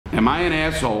Am I an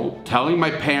asshole telling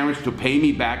my parents to pay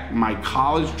me back my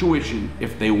college tuition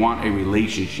if they want a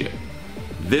relationship?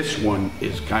 This one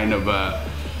is kind of a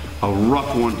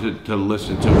rough one to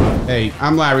listen to. Hey,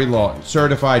 I'm Larry Lawton,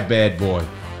 certified bad boy.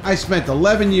 I spent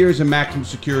 11 years in maximum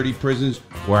security prisons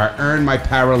where I earned my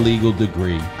paralegal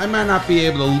degree. I might not be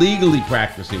able to legally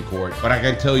practice in court, but I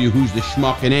can tell you who's the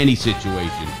schmuck in any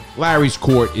situation. Larry's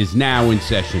court is now in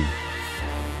session.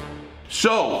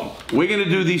 So, we're gonna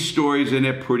do these stories and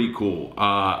they're pretty cool.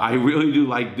 I really do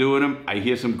like doing them. I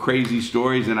hear some crazy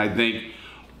stories and I think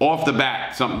off the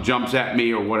bat something jumps at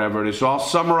me or whatever it is. So I'll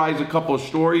summarize a couple of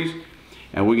stories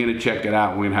and we're gonna check it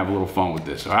out. We're gonna have a little fun with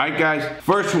this. All right, guys?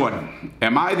 First one,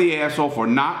 am I the asshole for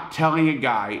not telling a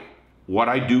guy what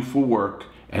I do for work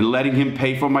and letting him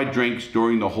pay for my drinks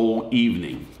during the whole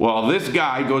evening? Well, this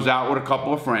guy goes out with a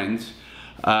couple of friends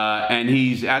and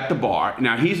he's at the bar.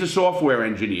 Now, he's a software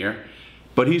engineer,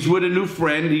 but he's with a new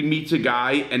friend. He meets a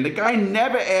guy and the guy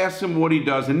never asks him what he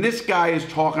does. And this guy is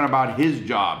talking about his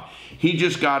job. He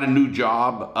just got a new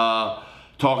job,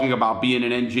 talking about being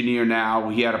an engineer now.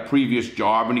 He had a previous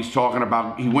job and he's talking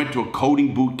about, he went to a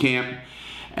coding boot camp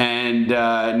and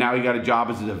now he got a job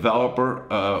as a developer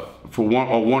for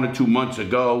one or 2 months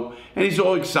ago. And he's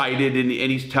all excited and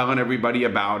he's telling everybody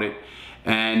about it.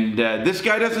 And this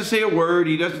guy doesn't say a word.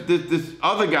 He doesn't, this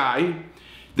other guy,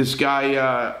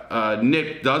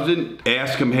 Nick, doesn't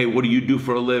ask him, hey, what do you do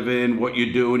for a living? What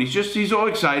you do? And he's all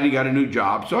excited. He got a new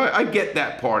job. So I get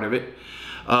that part of it.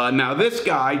 Now this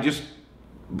guy just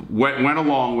went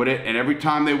along with it. And every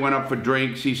time they went up for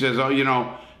drinks, he says, oh, you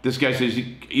know, this guy says,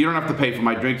 you don't have to pay for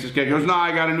my drinks. This guy goes, no,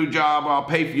 I got a new job. I'll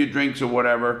pay for your drinks or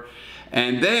whatever.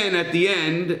 And then at the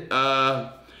end,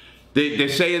 they're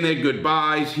saying their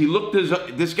goodbyes.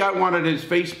 This guy wanted his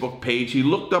Facebook page. He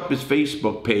looked up his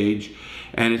Facebook page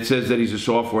and it says that he's a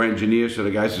software engineer. So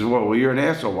the guy says, well, you're an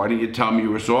asshole. Why didn't you tell me you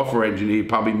were a software engineer? You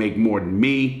probably make more than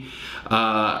me.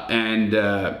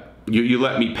 You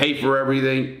let me pay for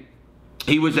everything.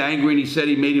 He was angry and he said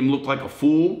he made him look like a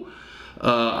fool.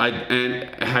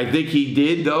 I think he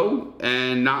did though,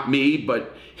 and not me,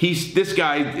 but this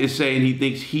guy is saying he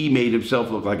thinks he made himself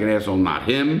look like an asshole, not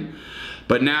him.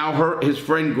 But now his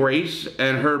friend Grace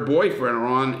and her boyfriend are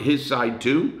on his side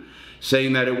too,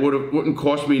 saying that it wouldn't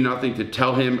cost me nothing to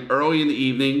tell him early in the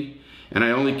evening, and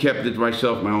I only kept it to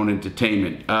myself, my own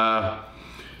entertainment.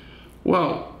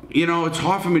 Well, you know, it's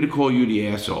hard for me to call you the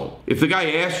asshole. If the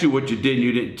guy asked you what you did and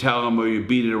you didn't tell him, or you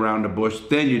beat it around the bush,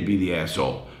 then you'd be the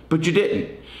asshole. But you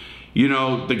didn't. You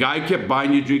know, the guy kept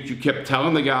buying you drinks. You kept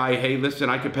telling the guy, hey, listen,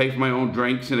 I could pay for my own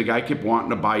drinks, and the guy kept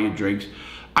wanting to buy you drinks.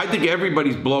 I think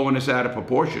everybody's blowing this out of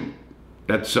proportion.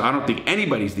 I don't think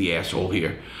anybody's the asshole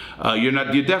here. You're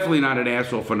definitely not an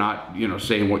asshole for not, you know,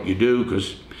 saying what you do,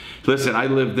 because listen, I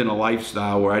lived in a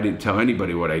lifestyle where I didn't tell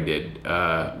anybody what I did.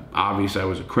 Obviously I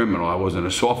was a criminal. I wasn't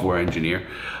a software engineer.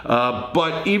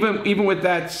 But even with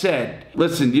that said,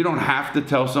 listen, you don't have to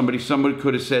tell somebody. Somebody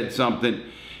could have said something.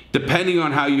 Depending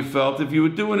on how you felt, if you were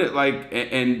doing it like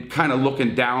and kind of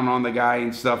looking down on the guy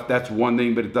and stuff, that's one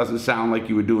thing, but it doesn't sound like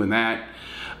you were doing that.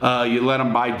 You let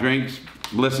him buy drinks.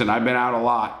 Listen, I've been out a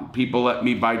lot. People let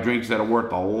me buy drinks that are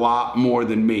worth a lot more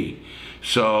than me.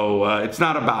 So it's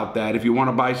not about that. If you want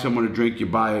to buy someone a drink, you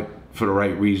buy it for the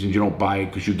right reasons. You don't buy it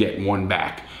because you're getting one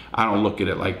back. I don't look at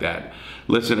it like that.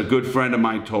 Listen, a good friend of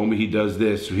mine told me he does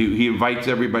this. He invites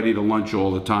everybody to lunch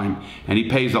all the time, and he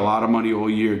pays a lot of money all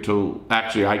year till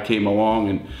actually I came along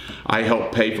and I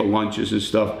helped pay for lunches and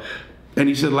stuff. And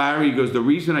he said, Larry, he goes, the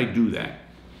reason I do that,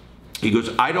 he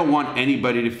goes, I don't want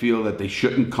anybody to feel that they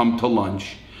shouldn't come to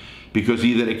lunch because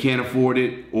either they can't afford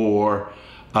it or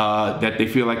that they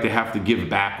feel like they have to give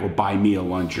back or buy me a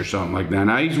lunch or something like that.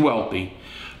 Now, he's wealthy,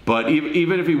 but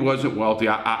even if he wasn't wealthy,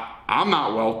 I'm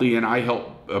not wealthy, and I help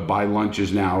buy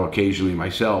lunches now occasionally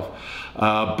myself.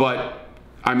 But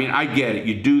I mean, I get it.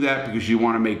 You do that because you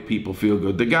want to make people feel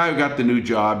good. The guy who got the new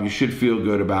job, you should feel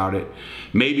good about it.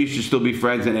 Maybe you should still be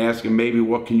friends and ask him, maybe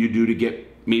what can you do to get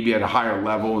maybe at a higher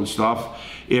level and stuff,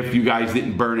 if you guys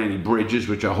didn't burn any bridges,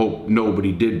 which I hope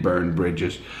nobody did burn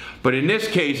bridges. But in this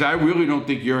case, I really don't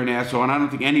think you're an asshole, and I don't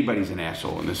think anybody's an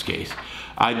asshole in this case.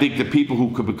 I think the people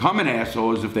who could become an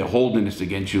asshole is if they're holding this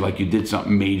against you like you did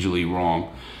something majorly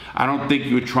wrong. I don't think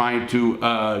you were trying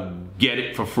to get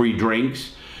it for free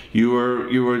drinks. You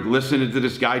were listening to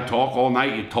this guy talk all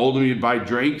night. You told him you'd buy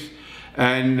drinks,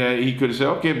 and he could have said,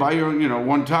 okay, buy your, you know,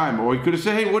 one time. Or he could have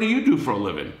said, hey, what do you do for a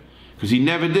living? Because he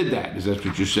never did that, is that's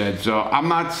what you said. So I'm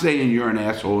not saying you're an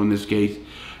asshole in this case,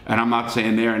 and I'm not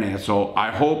saying they're an asshole.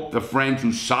 I hope the friends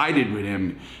who sided with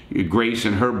him, Grace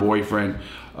and her boyfriend,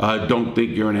 don't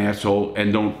think you're an asshole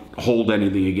and don't hold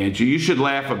anything against you. You should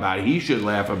laugh about it. He should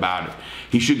laugh about it.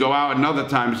 He should go out another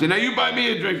time and say, now you buy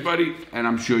me a drink, buddy. And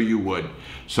I'm sure you would.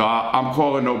 So I'm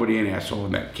calling nobody an asshole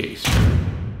in that case.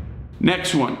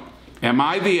 Next one. Am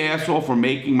I the asshole for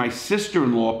making my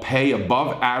sister-in-law pay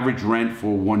above average rent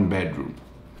for a 1-bedroom?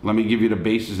 Let me give you the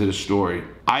basis of the story.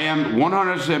 I am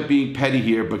 100% being petty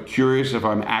here, but curious if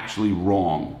I'm actually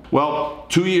wrong. Well,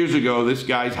 2 years ago, this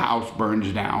guy's house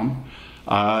burns down.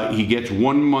 He gets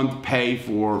 1 month pay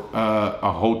for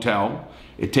a hotel.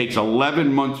 It takes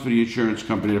 11 months for the insurance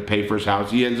company to pay for his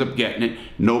house. He ends up getting it.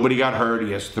 Nobody got hurt.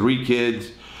 He has 3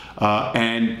 kids.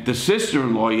 And the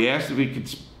sister-in-law, he asked if he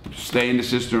could stay in the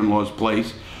sister-in-law's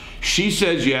place. She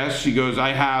says yes. She goes, I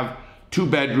have 2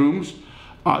 bedrooms.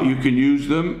 You can use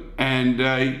them and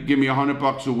give me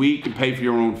 $100 a week and pay for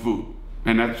your own food.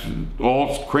 And that's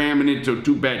all cramming into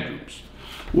 2 bedrooms.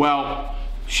 Well,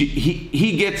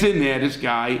 he gets in there, this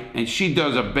guy, and she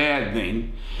does a bad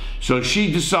thing. So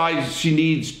she decides she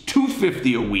needs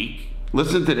 $250 a week.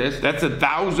 Listen to this, that's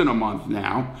 $1,000 a month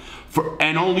now,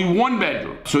 and only 1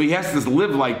 bedroom. So he has to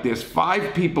live like this,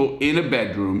 5 people in a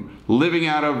bedroom, living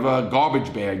out of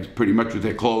garbage bags, pretty much with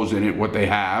their clothes in it, what they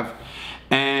have.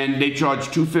 And they charge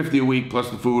 $250 a week plus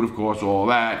the food, of course, all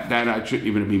that. That I shouldn't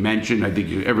even be mentioned. I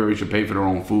think everybody should pay for their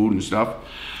own food and stuff.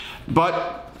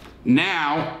 But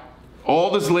now,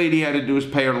 all this lady had to do is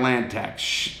pay her land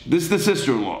tax. This is the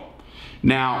sister-in-law.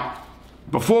 Now,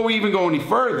 before we even go any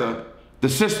further, the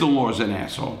sister-in-law is an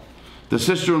asshole. The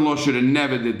sister-in-law should have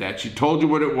never did that. She told you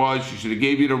what it was. She should have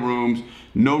gave you the rooms.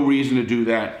 No reason to do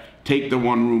that. Take the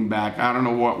 1 room back. I don't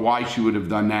know why she would have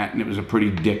done that, and it was a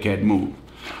pretty dickhead move.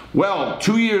 Well,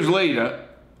 2 years later,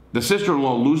 the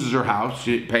sister-in-law loses her house.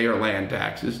 She didn't pay her land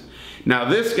taxes. Now,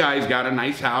 this guy's got a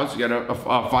nice house. He's got a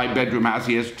 5-bedroom house.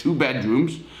 He has 2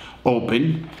 bedrooms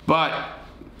open. But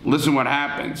listen what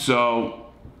happened. So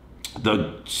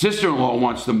the sister-in-law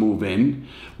wants to move in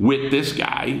with this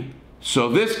guy. So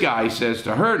this guy says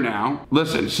to her now,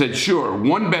 listen, said, sure,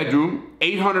 1 bedroom,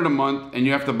 $800 a month, and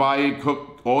you have to buy and cook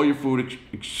all your food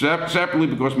except separately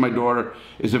because my daughter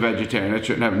is a vegetarian. I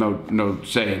shouldn't have no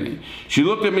say in it. She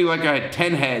looked at me like I had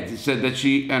 10 heads and said that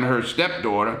she and her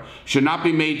stepdaughter should not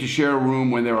be made to share a room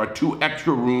when there are 2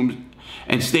 extra rooms,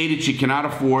 and stated she cannot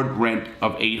afford rent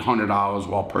of $800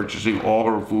 while purchasing all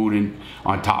her food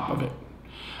on top of it.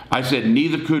 I said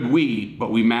neither could we,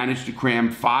 but we managed to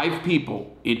cram 5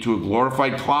 people into a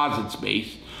glorified closet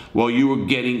space while you were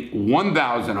getting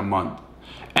 $1,000 a month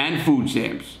and food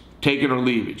stamps. Take it or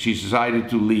leave it. She decided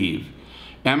to leave.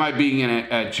 Am I being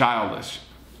childish?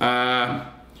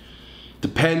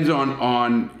 Depends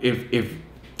on if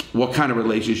what kind of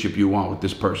relationship you want with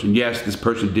this person. Yes, this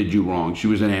person did you wrong. She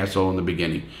was an asshole in the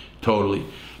beginning, totally.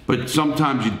 But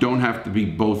sometimes you don't have to be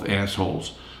both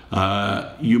assholes.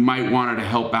 You might want her to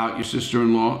help out your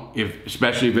sister-in-law,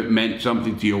 especially if it meant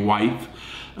something to your wife,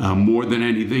 more than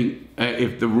anything.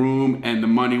 If the room and the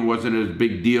money wasn't as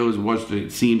big deal as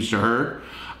it seems to her.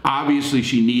 Obviously,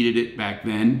 she needed it back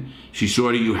then. She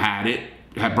saw that you had it,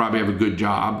 probably have a good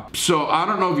job. So I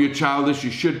don't know if you're childish.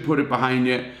 You should put it behind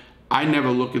you. I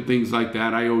never look at things like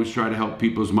that. I always try to help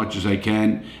people as much as I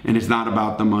can, and it's not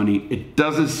about the money. It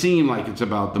doesn't seem like it's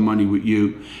about the money with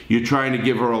you. You're trying to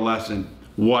give her a lesson.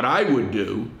 What I would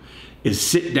do is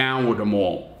sit down with them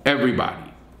all,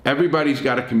 everybody. Everybody's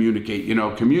got to communicate. You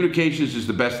know, communications is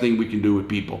the best thing we can do with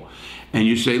people. And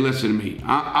you say, listen to me,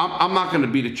 I'm not going to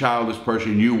be the childish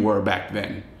person you were back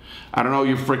then. I don't know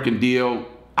your freaking deal.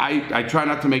 I try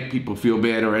not to make people feel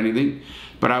bad or anything,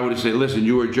 but I would say, listen,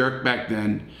 you were a jerk back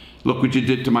then. Look what you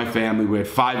did to my family. We had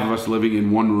 5 of us living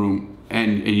in 1 room,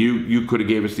 and you could have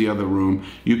gave us the other room.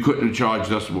 You couldn't have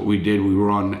charged us what we did. We were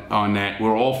on that.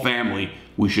 We're all family.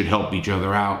 We should help each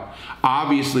other out.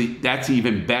 Obviously, that's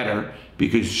even better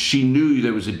because she knew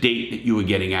there was a date that you were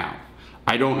getting out.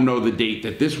 I don't know the date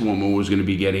that this woman was going to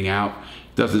be getting out.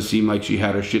 Doesn't seem like she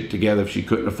had her shit together if she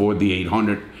couldn't afford the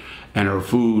 $800 and her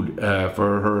food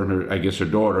for her and her, I guess her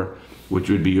daughter, which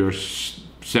would be your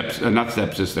not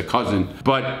stepsister, cousin.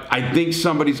 But I think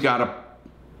somebody's got to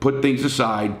put things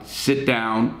aside, sit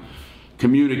down,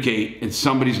 communicate, and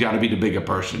somebody's got to be the bigger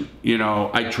person. You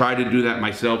know, I try to do that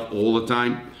myself all the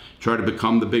time, try to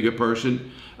become the bigger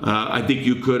person. I think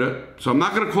you could have. So I'm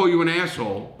not going to call you an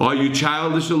asshole. Are you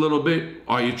childish a little bit?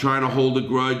 Are you trying to hold a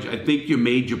grudge? I think you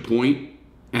made your point,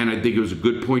 and I think it was a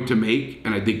good point to make,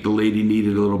 and I think the lady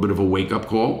needed a little bit of a wake-up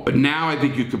call. But now I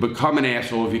think you could become an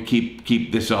asshole if you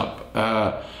keep this up.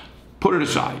 Put it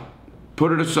aside.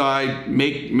 Put it aside.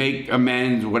 Make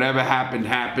amends. Whatever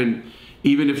happened.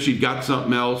 Even if she got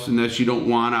something else and that she don't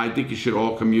want to, I think you should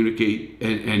all communicate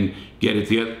and get it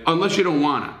together. Unless you don't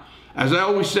want to. As I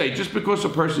always say, just because a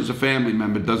person's a family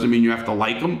member doesn't mean you have to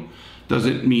like them,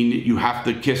 doesn't mean that you have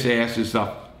to kiss ass and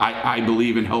stuff. I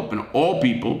believe in helping all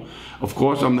people. Of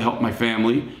course, I'm to help my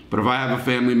family, but if I have a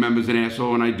family member's an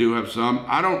asshole, and I do have some,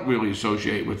 I don't really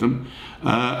associate with them.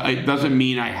 It doesn't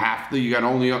mean I have to. You got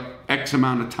only X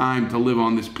amount of time to live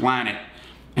on this planet,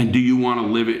 and do you want to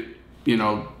live it, you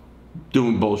know,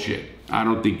 doing bullshit? I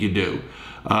don't think you do,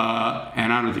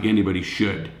 and I don't think anybody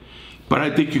should. But I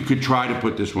think you could try to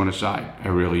put this one aside. I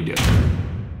really do.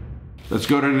 Let's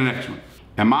go to the next one.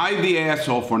 Am I the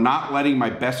asshole for not letting my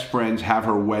best friends have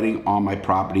her wedding on my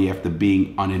property after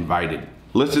being uninvited?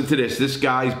 Listen to this. This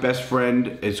guy's best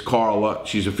friend is Carla.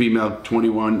 She's a female,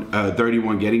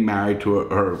 31, getting married to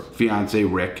her fiance,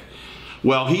 Rick.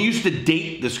 Well, he used to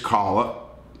date this Carla,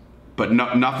 but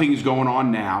nothing's going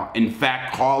on now. In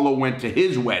fact, Carla went to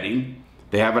his wedding.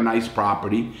 They have a nice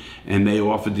property, and they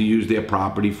offered to use their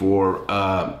property for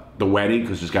the wedding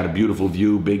because it's got a beautiful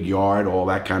view, big yard, all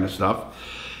that kind of stuff.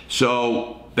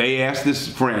 So they asked this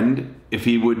friend if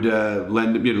he would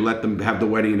let them have the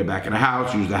wedding in the back of the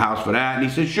house, use the house for that. And he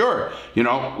said, sure. You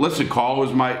know, listen, Carla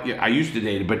was I used to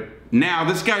date her, but now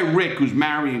this guy Rick, who's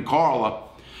marrying Carla,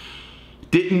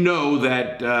 didn't know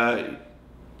that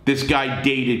this guy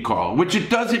dated Carla, which it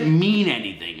doesn't mean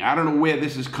anything. I don't know where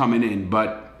this is coming in,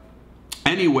 but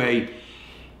anyway,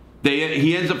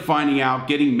 he ends up finding out,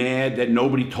 getting mad that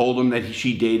nobody told him that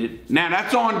she dated. Now,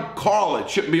 that's on Carla. It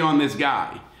shouldn't be on this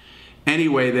guy.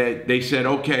 Anyway, they said,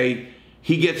 okay,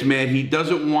 he gets mad. He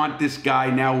doesn't want this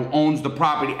guy now who owns the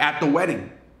property at the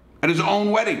wedding, at his own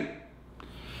wedding.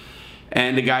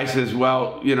 And the guy says,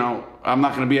 well, you know, I'm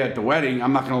not going to be at the wedding.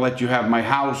 I'm not going to let you have my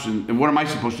house. And what am I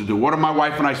supposed to do? What are my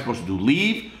wife and I supposed to do?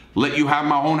 Leave? Let you have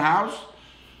my own house?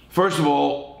 First of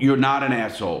all, you're not an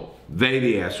asshole. They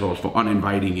the assholes for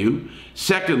uninviting you.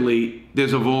 Secondly,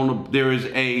 there is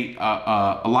a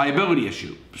liability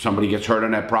issue. Somebody gets hurt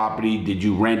on that property. Did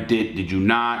you rent it? Did you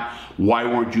not? Why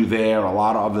weren't you there? A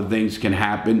lot of other things can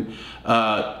happen.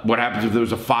 What happens if there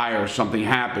was a fire or something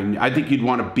happened? I think you'd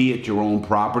want to be at your own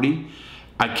property.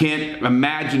 I can't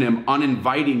imagine them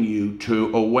uninviting you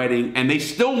to a wedding, and they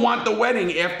still want the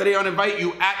wedding after they uninvite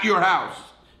you at your house,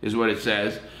 is what it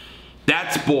says.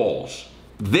 That's balls.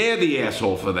 They're the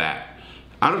asshole for that.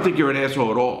 I don't think you're an asshole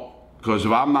at all, because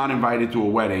if I'm not invited to a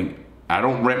wedding, I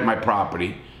don't rent my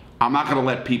property, I'm not going to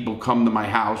let people come to my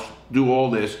house, do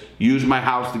all this, use my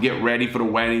house to get ready for the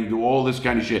wedding, do all this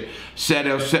kind of shit, set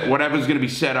whatever's going to be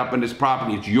set up in this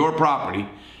property. It's your property,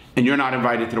 and you're not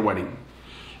invited to the wedding.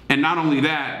 And not only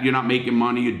that, you're not making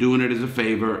money, you're doing it as a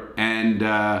favor, and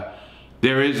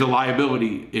there is a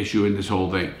liability issue in this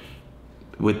whole thing.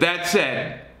 With that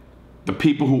said, the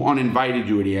people who uninvited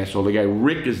you are the asshole. The guy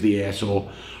Rick is the asshole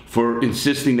for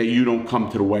insisting that you don't come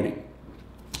to the wedding.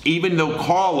 Even though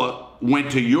Carla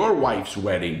went to your wife's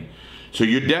wedding, so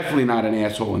you're definitely not an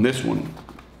asshole in this one.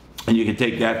 And you can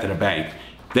take that to the bank.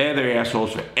 They're the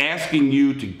assholes for asking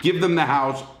you to give them the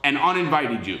house and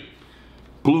uninvited you.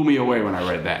 Blew me away when I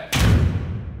read that.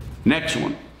 Next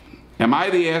one. Am I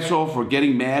the asshole for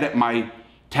getting mad at my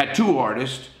tattoo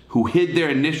artist who hid their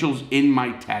initials in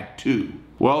my tattoo?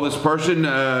 Well, this person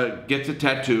gets a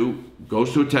tattoo,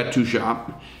 goes to a tattoo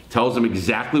shop, tells them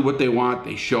exactly what they want.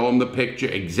 They show them the picture,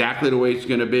 exactly the way it's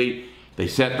going to be. They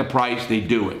set the price, they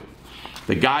do it.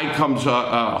 The guy comes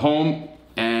home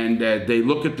and they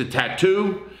look at the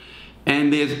tattoo,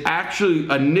 and there's actually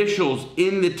initials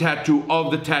in the tattoo of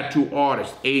the tattoo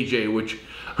artist, AJ, which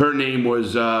her name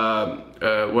was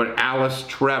Alice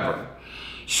Trevor.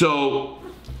 So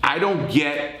I don't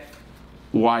get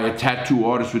why a tattoo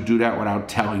artist would do that without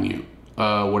telling you,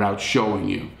 without showing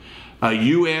you.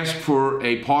 You ask for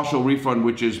a partial refund,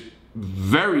 which is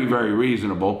very, very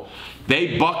reasonable.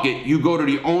 They buck it. You go to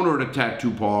the owner of the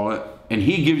tattoo parlor, and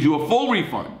he gives you a full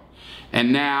refund.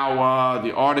 And now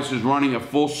the artist is running a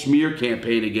full smear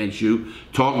campaign against you,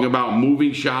 talking about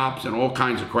moving shops and all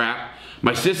kinds of crap.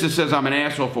 My sister says I'm an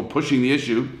asshole for pushing the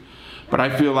issue, but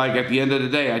I feel like at the end of the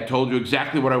day, I told you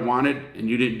exactly what I wanted, and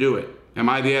you didn't do it. Am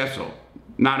I the asshole?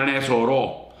 Not an asshole at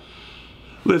all.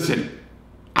 Listen,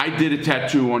 I did a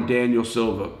tattoo on Daniel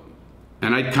Silva,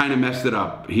 and I kind of messed it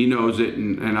up. He knows it,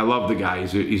 and I love the guy.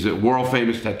 He's a world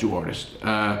famous tattoo artist.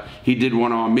 He did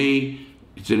one on me.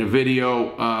 It's in a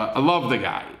video. I love the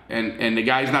guy. And the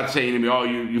guy's not saying to me, oh,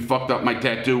 you fucked up my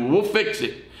tattoo. We'll fix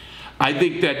it. I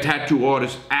think that tattoo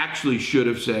artist actually should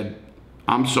have said,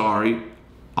 I'm sorry,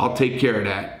 I'll take care of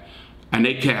that. And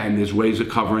they can. There's ways of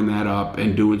covering that up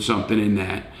and doing something in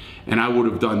that. And I would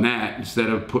have done that instead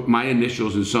of put my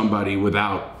initials in somebody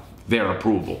without their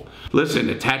approval. Listen,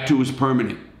 the tattoo is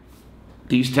permanent.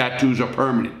 These tattoos are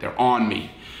permanent. They're on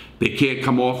me. They can't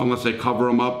come off unless they cover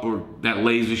them up, or that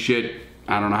laser shit.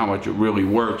 I don't know how much it really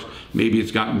works. Maybe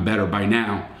it's gotten better by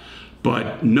now.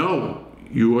 But no,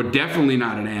 you are definitely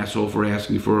not an asshole for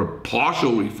asking for a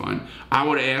partial refund. I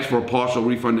would have asked for a partial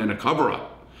refund and a cover-up.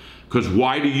 Because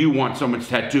why do you want someone's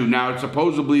tattoo? Now, it's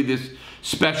supposedly this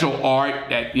special art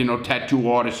that, you know, tattoo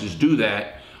artists do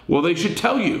that. Well, they should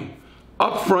tell you.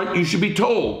 Up front, you should be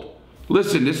told,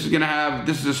 listen, this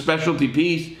is a specialty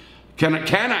piece. Can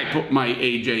I put my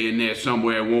AJ in there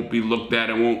somewhere? It won't be looked at.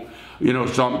 It won't, you know,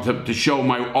 something to show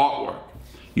my artwork.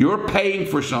 You're paying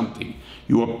for something.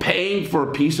 You are paying for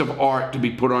a piece of art to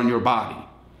be put on your body.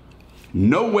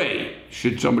 No way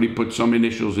should somebody put some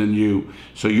initials in you,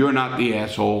 so you're not the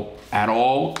asshole at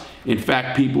all. In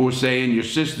fact, people were saying, your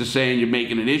sister's saying you're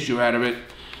making an issue out of it.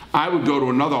 I would go to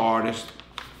another artist.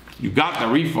 You got the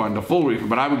refund, the full refund,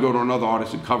 but I would go to another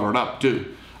artist and cover it up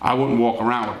too. I wouldn't walk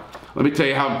around with it. Let me tell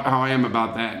you how I am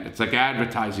about that. It's like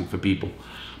advertising for people.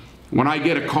 When I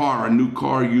get a car, a new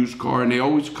car, used car, and they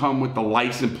always come with the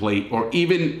license plate, or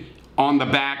even on the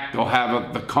back, they'll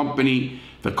have the company,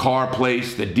 the car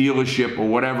place, the dealership, or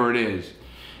whatever it is.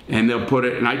 And they'll put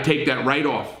it, and I take that right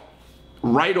off.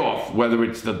 Right off, whether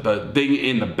it's the thing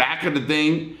in the back of the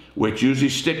thing, which usually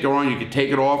sticker on, you can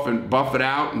take it off and buff it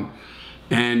out.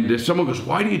 And someone goes,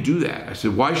 why do you do that? I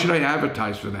said, why should I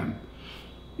advertise for them?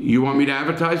 You want me to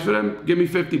advertise for them? Give me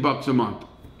 $50 a month.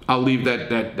 I'll leave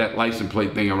that license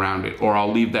plate thing around it, or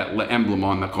I'll leave that emblem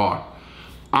on the car.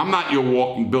 I'm not your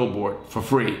walking billboard for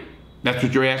free. That's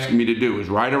what you're asking me to do, is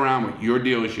ride around with your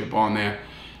dealership on there.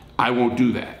 I won't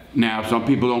do that. Now, some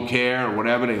people don't care or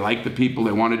whatever. They like the people.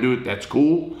 They want to do it. That's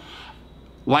cool.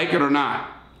 Like it or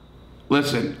not,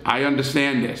 listen, I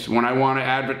understand this. When I want to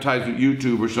advertise with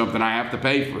YouTube or something, I have to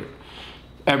pay for it.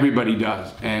 Everybody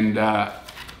does. And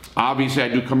obviously, I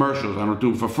do commercials. I don't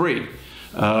do it for free.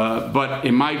 But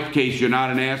in my case, you're not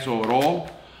an asshole at all.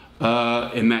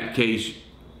 In that case,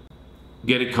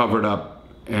 get it covered up.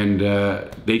 And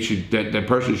that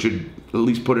person should at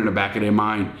least put it in the back of their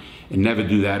mind and never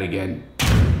do that again.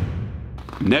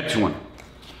 Next one.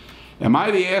 Am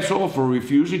I the asshole for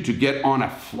refusing to get on a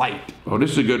flight? Oh,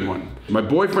 this is a good one. My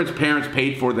boyfriend's parents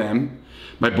paid for them,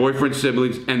 my boyfriend's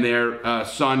siblings, and their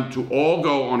son to all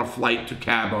go on a flight to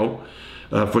Cabo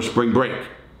for spring break.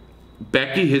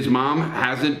 Becky, his mom,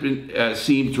 hasn't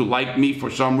seemed to like me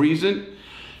for some reason.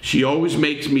 She always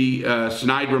makes me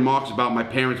snide remarks about my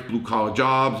parents' blue-collar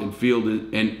jobs and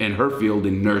her field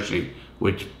in nursing,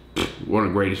 which, one of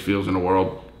the greatest fields in the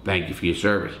world. Thank you for your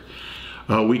service.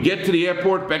 We get to the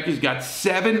airport. Becky's got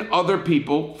 7 other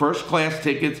people, first-class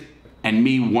tickets, and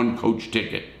me 1 coach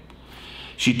ticket.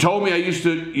 She told me I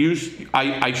should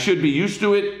be used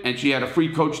to it, and she had a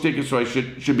free coach ticket, so I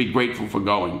should be grateful for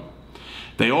going.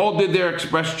 They all did their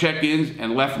express check-ins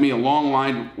and left me a long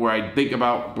line where I think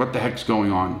about what the heck's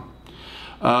going on.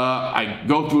 I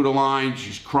go through the line.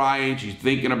 She's crying. She's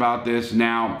thinking about this.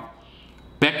 Now,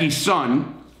 Becky's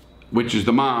son, which is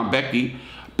the mom,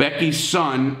 Becky's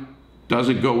son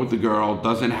doesn't go with the girl,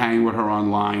 doesn't hang with her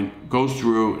online, goes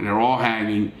through, and they're all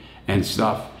hanging and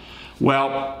stuff.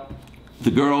 Well,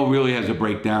 the girl really has a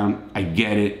breakdown. I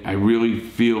get it. I really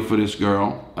feel for this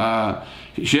girl.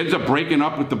 She ends up breaking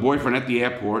up with the boyfriend at the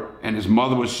airport, and his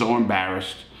mother was so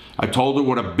embarrassed. I told her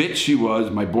what a bitch she was.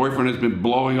 My boyfriend has been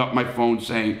blowing up my phone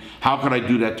saying, how could I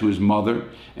do that to his mother?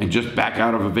 And just back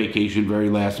out of a vacation very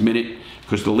last minute,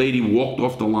 because the lady walked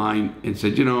off the line and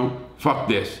said, you know, fuck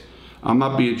this. I'm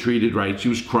not being treated right. She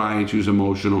was crying. She was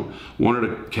emotional. One of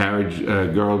the carriage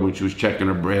girl, when she was checking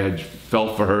her badge,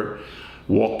 fell for her,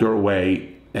 walked her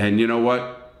away. And you know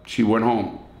what? She went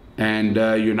home. And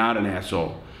you're not an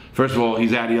asshole. First of all,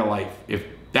 he's out of your life. If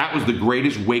that was the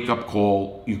greatest wake-up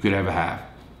call you could ever have.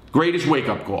 Greatest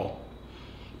wake-up call.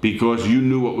 Because you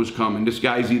knew what was coming. This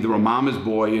guy's either a mama's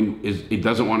boy and he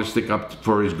doesn't want to stick up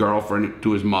for his girlfriend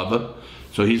to his mother.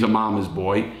 So he's a mama's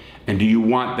boy. And do you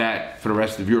want that for the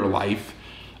rest of your life?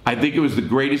 I think it was the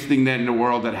greatest thing that in the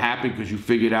world that happened, because you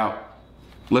figured out,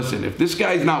 listen, if this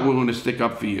guy's not willing to stick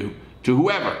up for you, to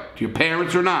whoever, to your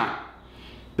parents or not,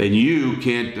 then you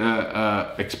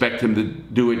can't expect him to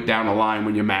do it down the line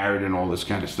when you're married and all this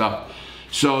kind of stuff.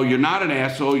 So you're not an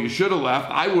asshole. You should have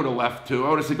left. I would have left too. I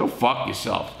would have said, go fuck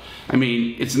yourself. I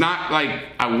mean, it's not like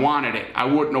I wanted it. I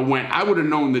wouldn't have went. I would have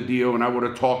known the deal, and I would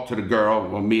have talked to the girl,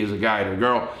 well, me as a guy, to the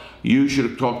girl, you should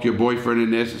have talked to your boyfriend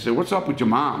in this and said, what's up with your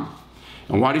mom?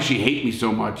 And why does she hate me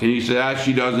so much? And he said,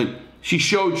 she doesn't. She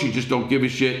showed she just don't give a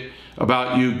shit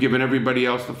about you giving everybody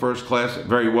else the first class,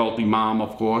 very wealthy mom,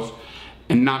 of course,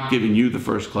 and not giving you the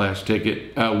first class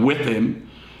ticket with him.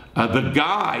 The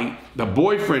guy, the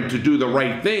boyfriend, to do the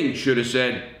right thing, should have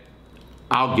said,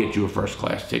 I'll get you a first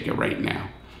class ticket right now.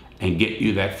 and get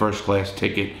you that first class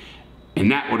ticket.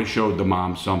 And that would have showed the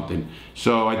mom something.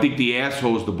 So I think the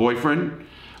asshole is the boyfriend.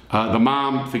 The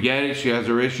mom, forget it, she has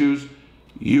her issues.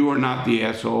 You are not the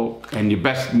asshole, and your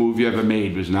best move you ever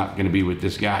made was not gonna be with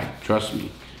this guy. Trust me,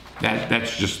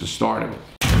 that's just the start of it.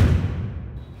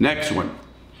 Next one.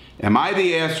 Am I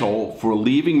the asshole for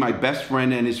leaving my best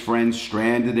friend and his friends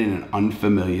stranded in an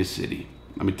unfamiliar city?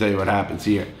 Let me tell you what happens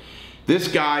here. This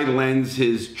guy lends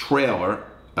his trailer.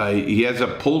 He has a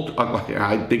pulled,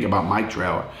 I think about my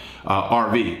trailer,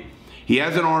 RV. He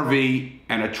has an RV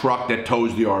and a truck that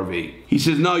tows the RV. He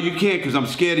says, no, you can't because I'm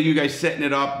scared of you guys setting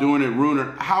it up, doing it, ruining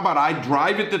it. How about I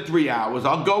drive it to 3 hours?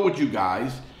 I'll go with you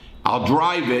guys. I'll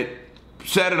drive it,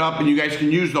 set it up, and you guys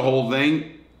can use the whole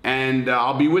thing, and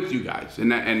I'll be with you guys,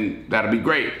 and that'll be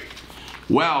great.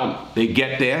 Well, they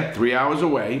get there 3 hours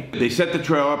away. They set the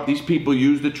trailer up. These people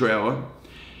use the trailer.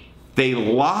 They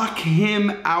lock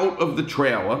him out of the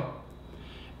trailer,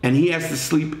 and he has to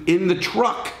sleep in the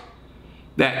truck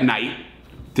that night.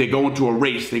 They go into a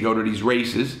race. They go to these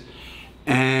races,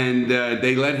 and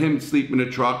they let him sleep in the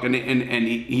truck. And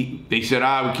they said,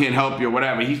 we can't help you, or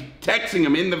whatever. He's texting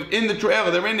him in the trailer.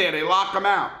 They're in there. They lock him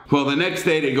out. Well, the next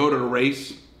day they go to the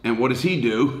race, and what does he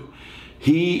do?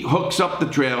 He hooks up the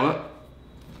trailer,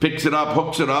 picks it up,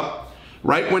 hooks it up.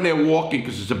 Right when they're walking,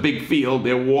 because it's a big field,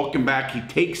 they're walking back. He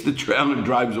takes the trailer and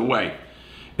drives away,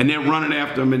 and they're running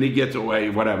after him, and he gets away.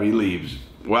 Whatever, he leaves.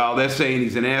 Well, they're saying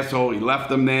he's an asshole. He left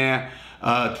them there.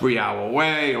 3 hour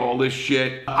way, all this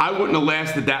shit. I wouldn't have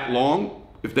lasted that long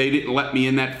if they didn't let me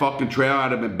in that fucking trailer.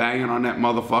 I'd have been banging on that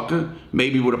motherfucker.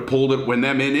 Maybe would have pulled it when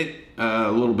them in it.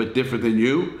 A little bit different than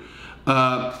you.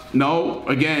 No,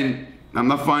 again, I'm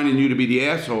not finding you to be the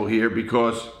asshole here,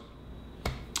 because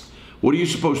what are you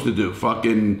supposed to do?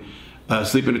 Fucking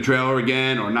sleep in a trailer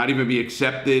again, or not even be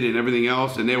accepted and everything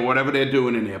else, and whatever they're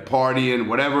doing and they're partying,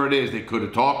 whatever it is, they could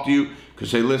have talked to you, could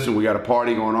say, listen, we got a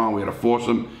party going on, we got to force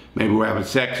them, maybe we're having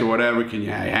sex or whatever, can you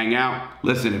hang out?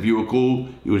 Listen, if you were cool,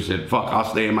 you would have said, fuck, I'll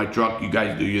stay in my truck, you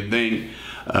guys do your thing,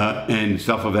 and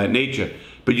stuff of that nature.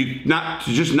 But to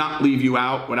just not leave you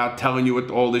out without telling you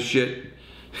all this shit,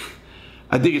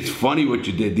 I think it's funny what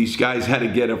you did. These guys had to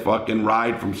get a fucking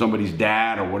ride from somebody's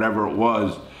dad or whatever it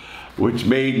was, which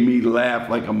made me laugh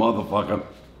like a motherfucker.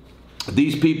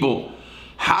 These people,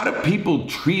 how do people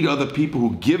treat other people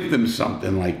who give them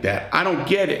something like that? I don't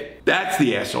get it. That's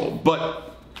the asshole.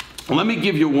 But let me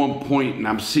give you one point, and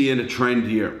I'm seeing a trend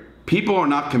here. People are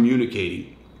not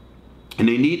communicating, and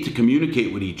they need to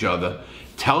communicate with each other,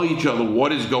 tell each other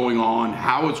what is going on,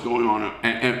 how it's going on,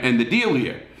 and the deal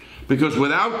here. Because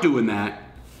without doing that,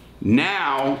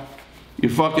 now you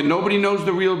fucking, nobody knows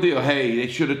the real deal. Hey, they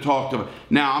should have talked to her.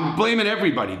 Now, I'm blaming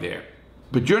everybody there,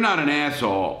 but you're not an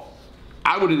asshole.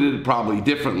 I would have did it probably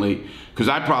differently, because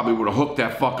I probably would have hooked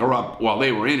that fucker up while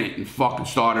they were in it and fucking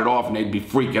started off, and they'd be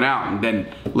freaking out, and then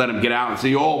let them get out and say,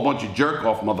 you're all a bunch of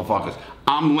jerk-off motherfuckers.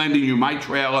 I'm lending you my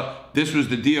trailer. This was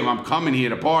the deal. I'm coming here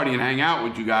to party and hang out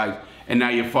with you guys, and now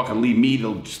you fucking leave me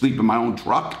to sleep in my own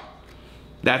truck?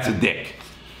 That's a dick.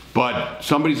 But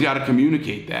somebody's got to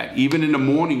communicate that. Even in the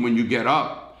morning when you get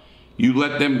up, you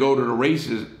let them go to the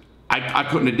races. I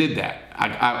couldn't have did that.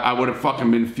 I would have fucking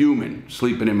been fuming,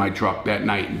 sleeping in my truck that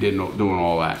night and doing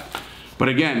all that. But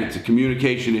again, it's a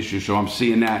communication issue, so I'm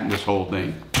seeing that in this whole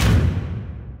thing.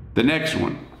 The next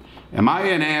one. Am I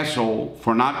an asshole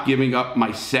for not giving up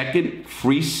my second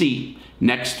free seat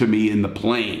next to me in the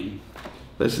plane?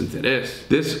 Listen to this.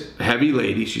 This heavy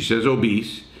lady, she says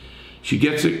obese, she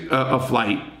gets a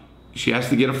flight. She has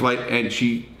to get a flight, and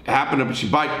she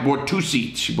bought 2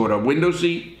 seats. She bought a window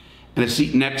seat and a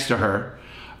seat next to her,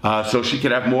 so she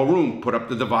could have more room, put up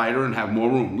the divider and have more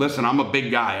room. Listen, I'm a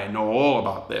big guy. I know all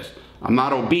about this. I'm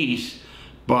not obese,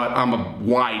 but I'm a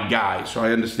wide guy, so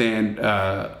I understand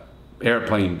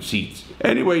airplane seats.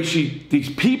 Anyway, these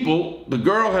people, the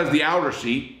girl has the outer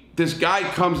seat. This guy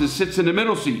comes and sits in the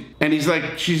middle seat, and he's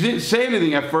like, she didn't say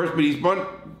anything at first, but he's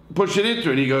pushing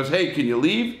into it. He goes, hey, can you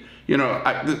leave? You know,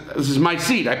 this is my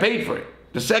seat. I paid for it.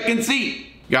 The second seat.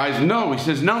 Guys, no. He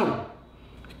says, no.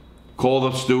 Call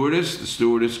the stewardess. The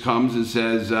stewardess comes and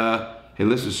says, hey,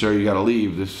 listen, sir, you got to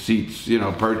leave. This seat's,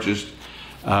 purchased.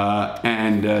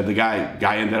 The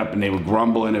guy ended up, and they were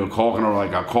grumbling. They were calling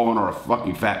her a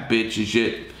fucking fat bitch and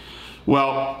shit.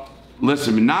 Well,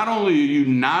 listen, not only are you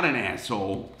not an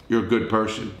asshole, you're a good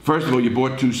person. First of all, you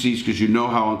bought 2 seats because you know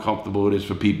how uncomfortable it is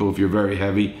for people, if you're very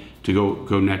heavy, to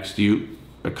go next to you.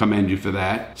 I commend you for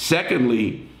that.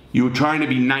 Secondly, you were trying to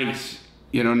be nice,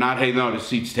 not, hey, no, the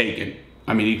seat's taken.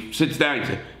 I mean, he sits down and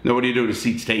says, no, what do you do? The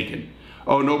seat's taken.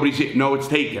 Oh, nobody's here. No, it's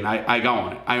taken. I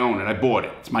own it. I own it. I bought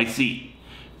it. It's my seat.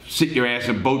 Sit your ass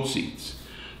in both seats.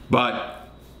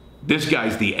 But This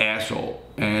guy's the asshole,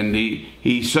 and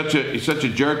he's such a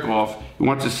jerk off. He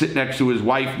wants to sit next to his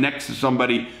wife, next to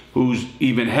somebody who's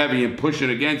even heavy and pushing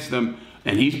against them,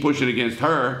 and he's pushing against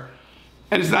her,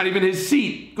 and it's not even his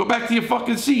seat. Go back to your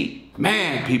fucking seat.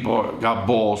 Man, people got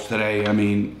balls today. I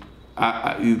mean,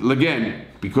 again,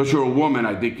 because you're a woman,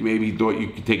 I think maybe he thought you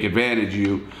could take advantage of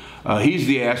you. He's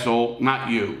the asshole, not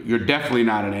you. You're definitely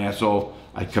not an asshole.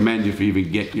 I commend you for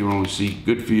even getting your own seat.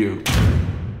 Good for you.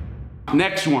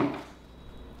 Next one.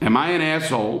 Am I an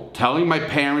asshole telling my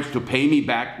parents to pay me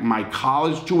back my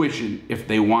college tuition if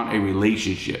they want a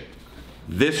relationship?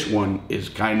 This one is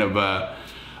kind of a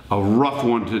rough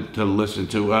one to listen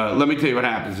to. Let me tell you what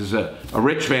happens. It's a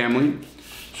rich family.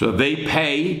 So they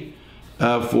pay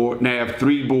they have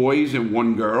 3 boys and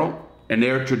 1 girl, and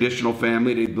they're a traditional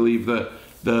family. They believe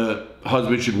the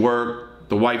husband should work,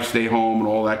 the wife stay home, and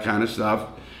all that kind of stuff.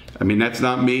 I mean, that's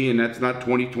not me, and that's not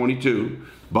 2022,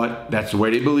 but that's the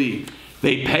way they believe.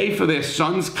 They pay for their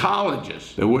son's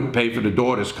colleges. They wouldn't pay for the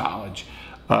daughter's college.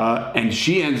 And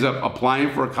she ends up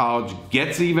applying for a college,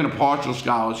 gets even a partial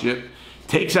scholarship,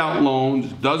 takes out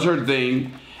loans, does her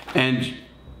thing, and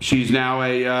she's now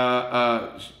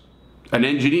an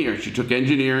engineer. She took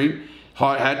engineering,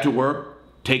 had to work,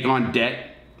 take on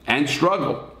debt, and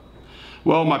struggle.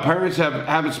 Well, my parents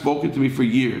haven't spoken to me for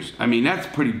years. I mean, that's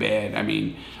pretty bad. I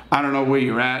mean, I don't know where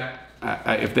you're at.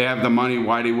 If they have the money,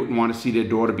 why they wouldn't want to see their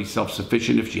daughter be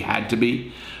self-sufficient if she had to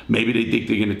be. Maybe they think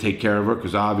they're going to take care of her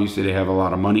because obviously they have a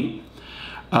lot of money.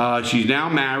 She's now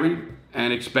married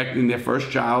and expecting their first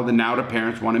child, and now the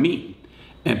parents want to meet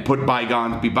and put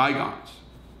bygones be bygones.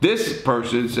 This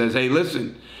person says, hey,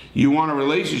 listen, you want a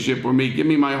relationship with me, give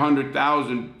me my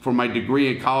 $100,000 for my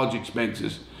degree and college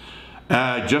expenses,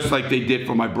 just like they did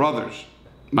for my brothers.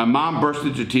 My mom burst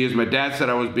into tears. My dad said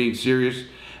I was being serious,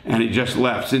 and he just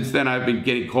left. Since then, I've been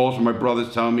getting calls from my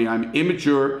brothers telling me I'm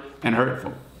immature and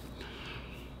hurtful.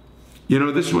 You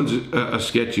know, this one's a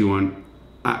sketchy one.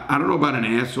 I don't know about an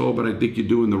asshole, but I think you're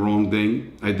doing the wrong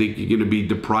thing. I think you're going to be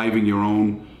depriving your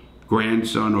own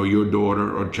grandson or your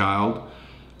daughter or child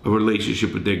a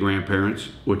relationship with their grandparents,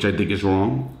 which I think is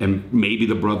wrong, and maybe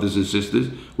the brothers and sisters,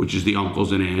 which is the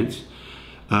uncles and aunts.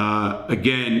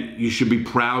 Again, you should be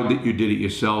proud that you did it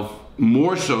yourself,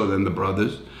 more so than the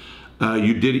brothers.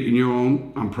 You did it in your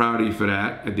own. I'm proud of you for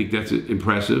that. I think that's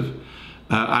impressive.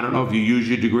 I don't know if you use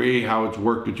your degree, how it's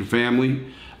worked with your family,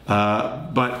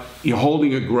 but you're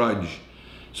holding a grudge.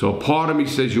 So part of me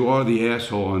says you are the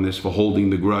asshole on this for holding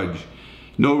the grudge.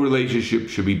 No relationship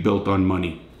should be built on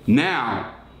money.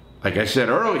 Now, like I said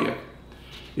earlier,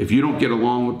 if you don't get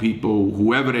along with people,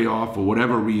 whoever they are, for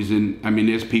whatever reason, I mean,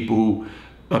 there's people who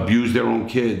abuse their own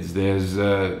kids. There's,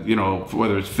 you know,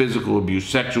 whether it's physical abuse,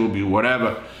 sexual abuse,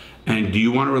 whatever. And do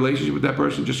you want a relationship with that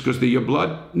person just because they're your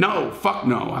blood? No, fuck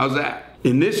no. How's that?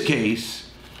 In this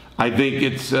case, I think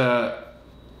it's,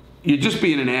 you're just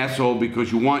being an asshole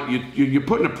because you're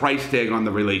putting a price tag on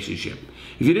the relationship.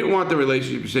 If you didn't want the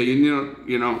relationship, you say,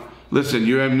 you know, listen,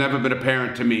 you have never been a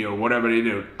parent to me, or whatever they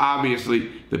do.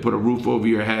 Obviously, they put a roof over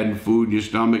your head and food in your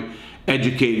stomach,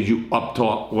 educated you up to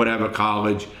whatever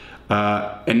college,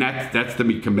 and that's to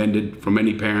be commended from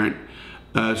any parent.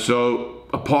 So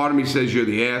a part of me says you're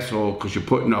the asshole because you're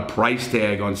putting a price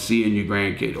tag on seeing your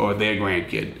grandkid or their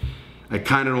grandkid. I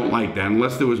kind of don't like that.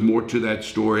 Unless there was more to that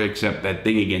story except that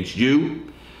thing against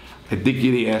you, I think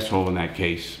you're the asshole in that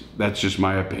case. That's just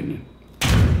my opinion.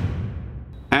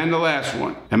 And the last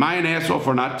one. Am I an asshole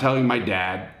for not telling my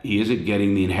dad he isn't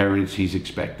getting the inheritance he's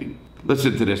expecting?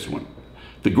 Listen to this one.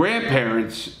 The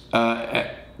grandparents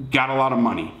got a lot of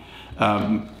money.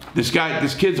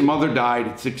 This kid's mother died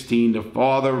at 16. The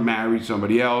father married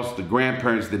somebody else. The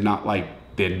grandparents did not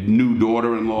like their new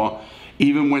daughter-in-law.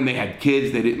 Even when they had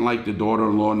kids, they didn't like the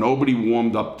daughter-in-law. Nobody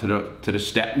warmed up to the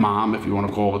stepmom, if you want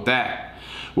to call it that.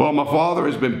 Well, my father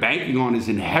has been banking on his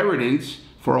inheritance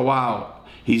for a while.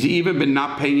 He's even been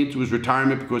not paying into his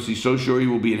retirement because he's so sure he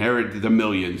will be inherited the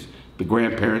millions. The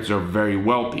grandparents are very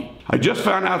wealthy. I just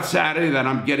found out Saturday that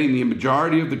I'm getting the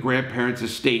majority of the grandparents'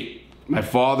 estate. My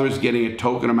father is getting a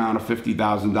token amount of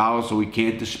 $50,000, so we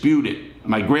can't dispute it.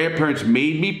 My grandparents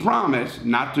made me promise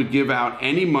not to give out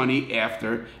any money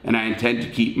after, and I intend to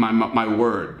keep my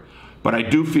word. But I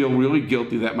do feel really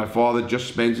guilty that my father just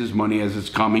spends his money as it's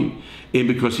coming in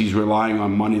because he's relying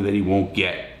on money that he won't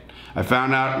get. I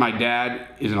found out my dad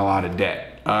is in a lot of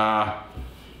debt.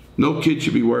 No kid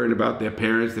should be worrying about their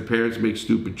parents. Their parents make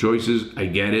stupid choices. I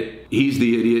get it. He's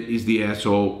the idiot. He's the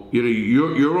asshole. You know,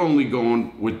 you're only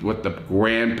going with what the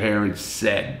grandparents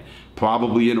said,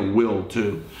 probably in a will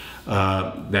too,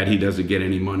 that he doesn't get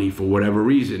any money for whatever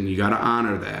reason. You got to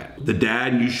honor that. The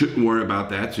dad, you shouldn't worry about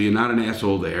that, so you're not an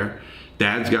asshole there.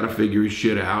 Dad's got to figure his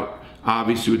shit out.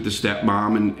 Obviously with the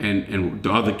stepmom and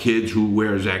the other kids,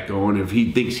 where's that going? If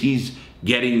he thinks he's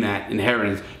getting that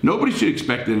inheritance, nobody should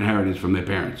expect an inheritance from their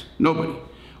parents. Nobody.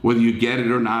 Whether you get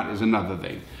it or not is another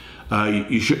thing.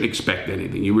 You shouldn't expect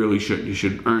anything. You really shouldn't. You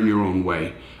should earn your own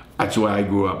way. That's the way I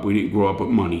grew up. We didn't grow up with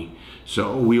money.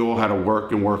 So we all had to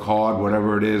work and work hard,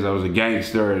 whatever it is. I was a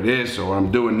gangster at this, so what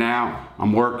I'm doing now,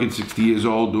 I'm working 60 years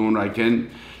old, doing what I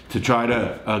can to try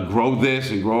to grow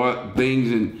this and grow up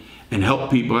things and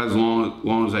help people as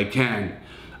long as I can.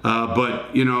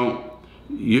 But, you know,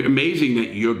 you're amazing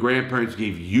that your grandparents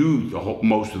gave you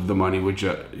most of the money, which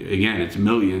again, it's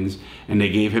millions, and they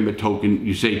gave him a token.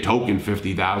 You say token,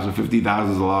 50,000.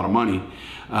 50,000 is a lot of money,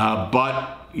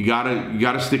 but you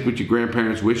gotta stick with your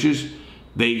grandparents' wishes.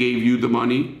 They gave you the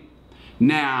money.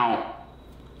 Now,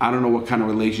 I don't know what kind of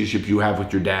relationship you have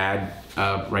with your dad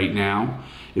right now.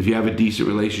 If you have a decent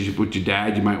relationship with your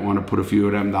dad, you might want to put a few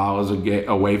of them dollars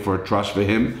away for a trust for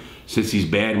him, since he's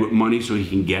bad with money, so he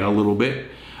can get a little bit.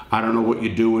 I don't know what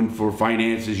you're doing for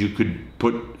finances. You could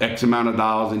put X amount of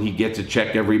dollars and he gets a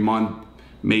check every month,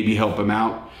 maybe help him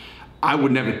out. I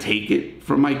would never take it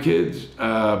from my kids,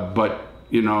 but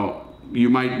you know, you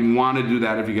might want to do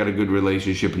that if you got a good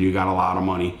relationship and you got a lot of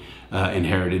money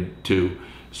inherited too.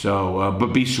 So, but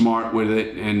be smart with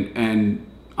it and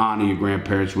honor your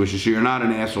grandparents' wishes. So you're not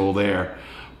an asshole there,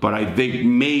 but I think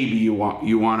maybe you want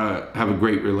to have a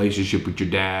great relationship with your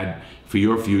dad for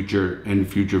your future and the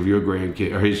future of your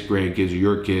grandkids or his grandkids or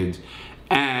your kids,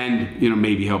 and you know,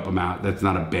 maybe help him out. That's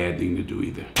not a bad thing to do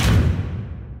either.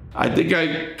 I think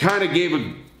I kind of gave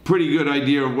a pretty good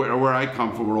idea of where I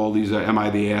come from with all these am I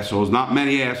the assholes. Not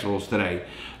many assholes today,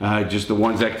 just the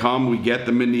ones that come. We get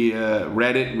them in the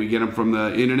Reddit, we get them from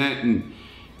the internet,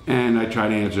 and I try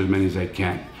to answer as many as I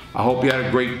can. I hope you had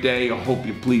a great day. I hope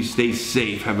you please stay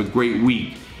safe. Have a great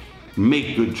week.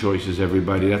 Make good choices,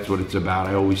 everybody. That's what it's about.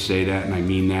 I always say that, and I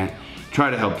mean that. Try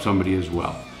to help somebody as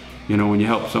well. You know, when you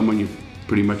help someone, you're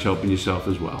pretty much helping yourself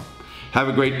as well. Have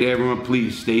a great day, everyone.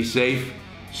 Please stay safe.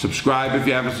 Subscribe if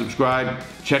you haven't subscribed.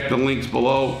 Check the links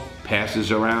below. Pass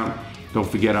this around. Don't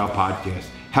forget our podcast.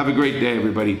 Have a great day,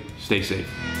 everybody. Stay safe.